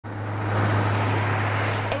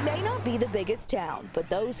the biggest town, but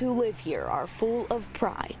those who live here are full of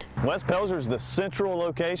pride. West Pelzer is the central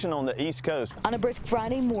location on the East Coast. On a brisk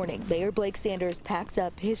Friday morning, Mayor Blake Sanders packs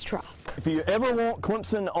up his truck. If you ever want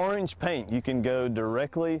Clemson orange paint, you can go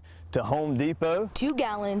directly to Home Depot. 2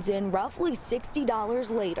 gallons in, roughly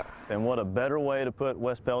 $60 later. And what a better way to put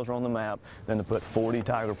West Pelzer on the map than to put 40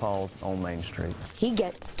 Tiger Paws on Main Street. He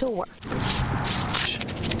gets to work.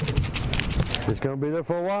 It's going to be there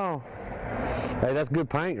for a while. Hey, that's good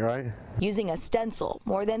paint, right? Using a stencil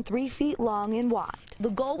more than 3 feet long and wide. The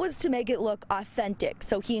goal was to make it look authentic,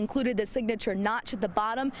 so he included the signature notch at the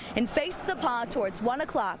bottom and faced the paw towards 1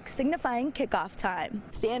 o'clock, signifying kickoff time.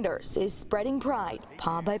 Sanders is spreading pride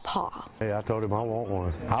paw by paw. Hey, I told him I want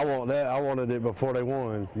one. I want that. I wanted it before they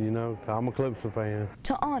won, you know. I'm a Clemson fan.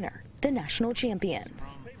 To honor the national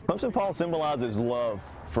champions. Clemson paw symbolizes love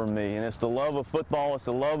for me, and it's the love of football, it's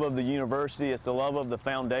the love of the university, it's the love of the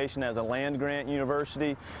foundation as a land-grant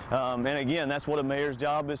university, and again, that's what a mayor's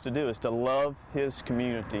job is to do, is to love his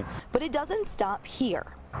community. But it doesn't stop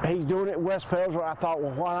here. He's doing it at West Pelzer. I thought,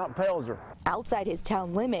 well, why not Pelzer? Outside his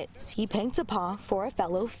town limits, he paints a paw for a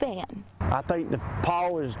fellow fan. I think the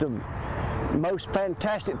paw is the most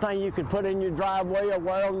fantastic thing you could put in your driveway or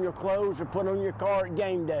wear on your clothes or put on your car at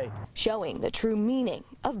game day. Showing the true meaning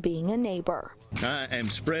of being a neighbor. I am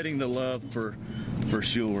spreading the love for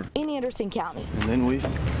sure. In Anderson County. And then we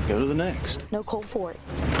go to the next. Nicole Ford,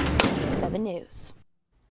 7 News.